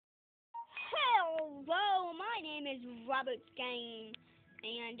is Robert's Game,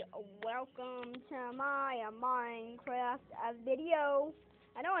 and welcome to my Minecraft video.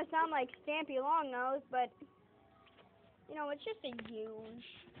 I know I sound like Stampy Longnose, but you know, it's just it's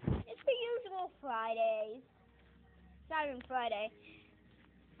the usual Fridays. It's not even Friday.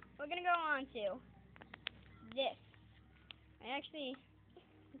 We're gonna go on to this. A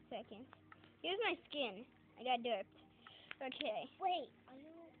second. Here's my skin. I got dirt. Okay. Wait,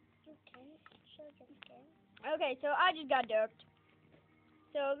 you can show your skin? Okay, so I just got dirt.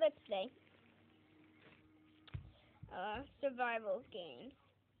 So let's play. Survival games.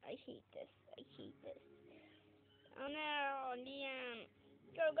 I hate this. Oh no, Liam.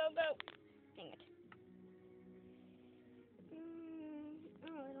 Go. Dang it.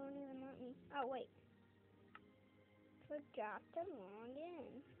 Oh, it don't even let me. Oh, wait. Forgot to log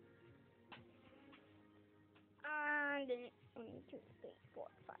in. And 1, 2, 3, 4,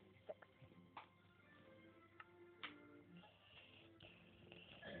 5, 6.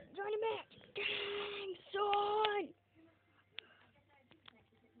 Join the match. Dang, son.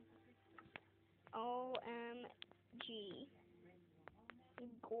 OMG.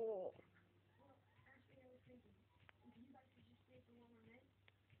 Goal.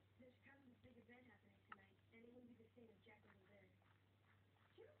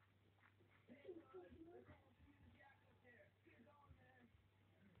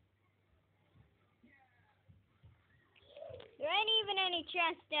 There ain't even any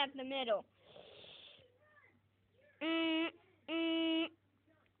chest at the middle.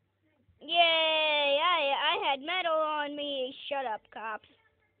 Yay! I had metal on me. Shut up, cops.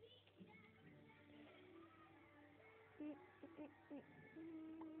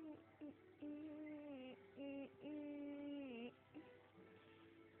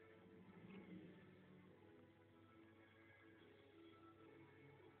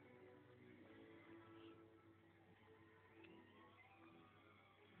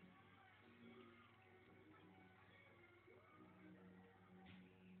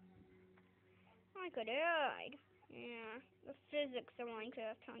 I could hide. Yeah, the physics of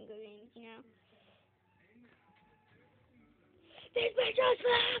Minecraft Hunger Games, you know. This bitch is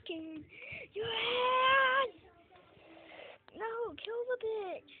fucking yes! No, kill the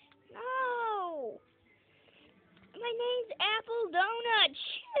bitch. No! My name's Apple Donut.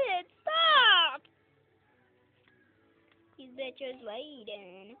 Shit, stop! These bitches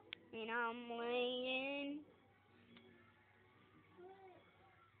waiting, and I'm waiting.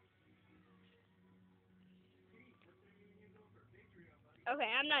 Okay,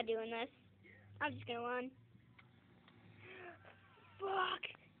 I'm not doing this. I'm just gonna run. Fuck!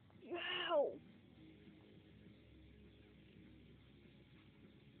 No!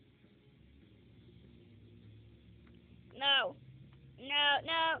 No,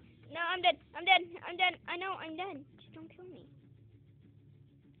 I'm dead. I know, I'm dead. Just don't kill me.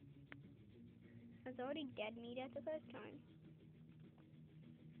 I was already dead meat at the first time.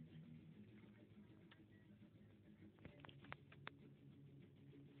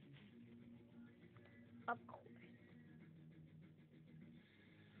 Of course.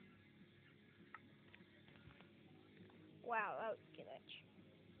 Wow, that was glitch.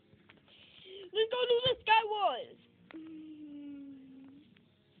 Let's go do the Sky Wars!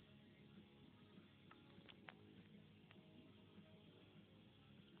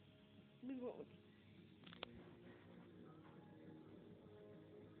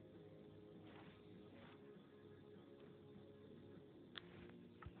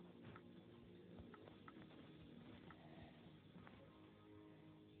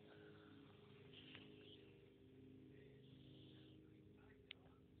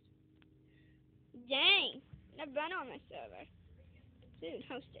 Dang! Never been on this server. Soon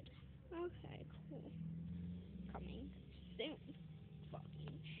hosted. Okay, cool. Coming soon.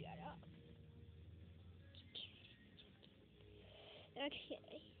 Fucking shut up.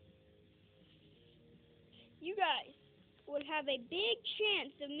 Okay. You guys would have a big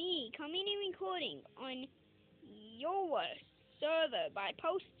chance of me coming and recording on your server by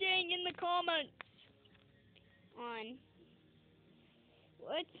posting in the comments on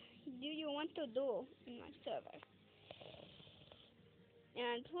what do you want to do in my server.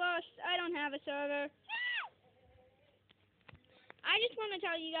 And plus, I don't have a server. I just want to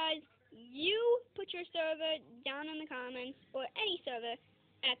tell you guys, you put your server down in the comments, or any server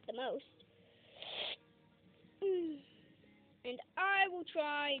at the most. And I will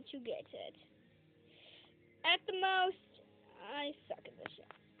try to get it. At the most, I suck at this shit.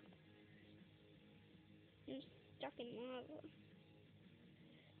 I'm stuck in lava.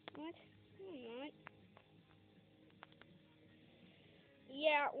 What? I'm not.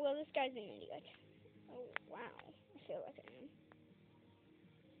 Yeah, well, this guy's an idiot. Oh, wow. I feel like I am.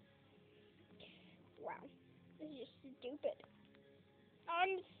 Wow. This is just stupid.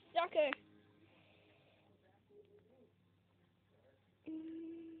 I'm a sucker.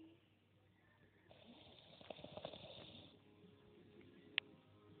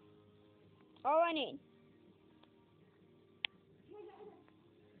 All I need.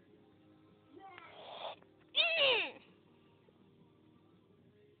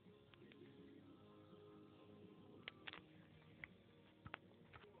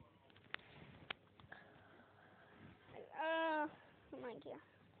 Oh my god.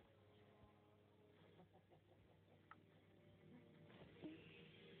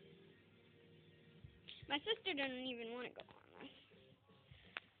 My sister doesn't even want to go on this.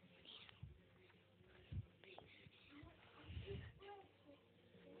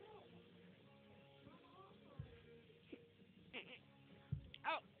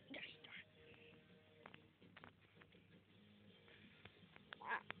 Oh, gosh darn.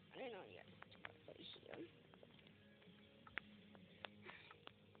 Wow. I didn't know you guys could play here.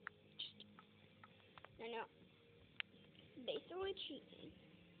 I know. Basically cheating.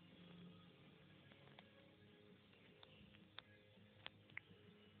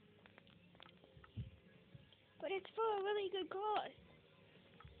 But it's for a really good cause.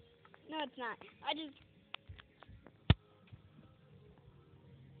 No, it's not. I just...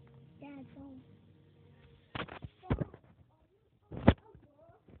 Dad, don't.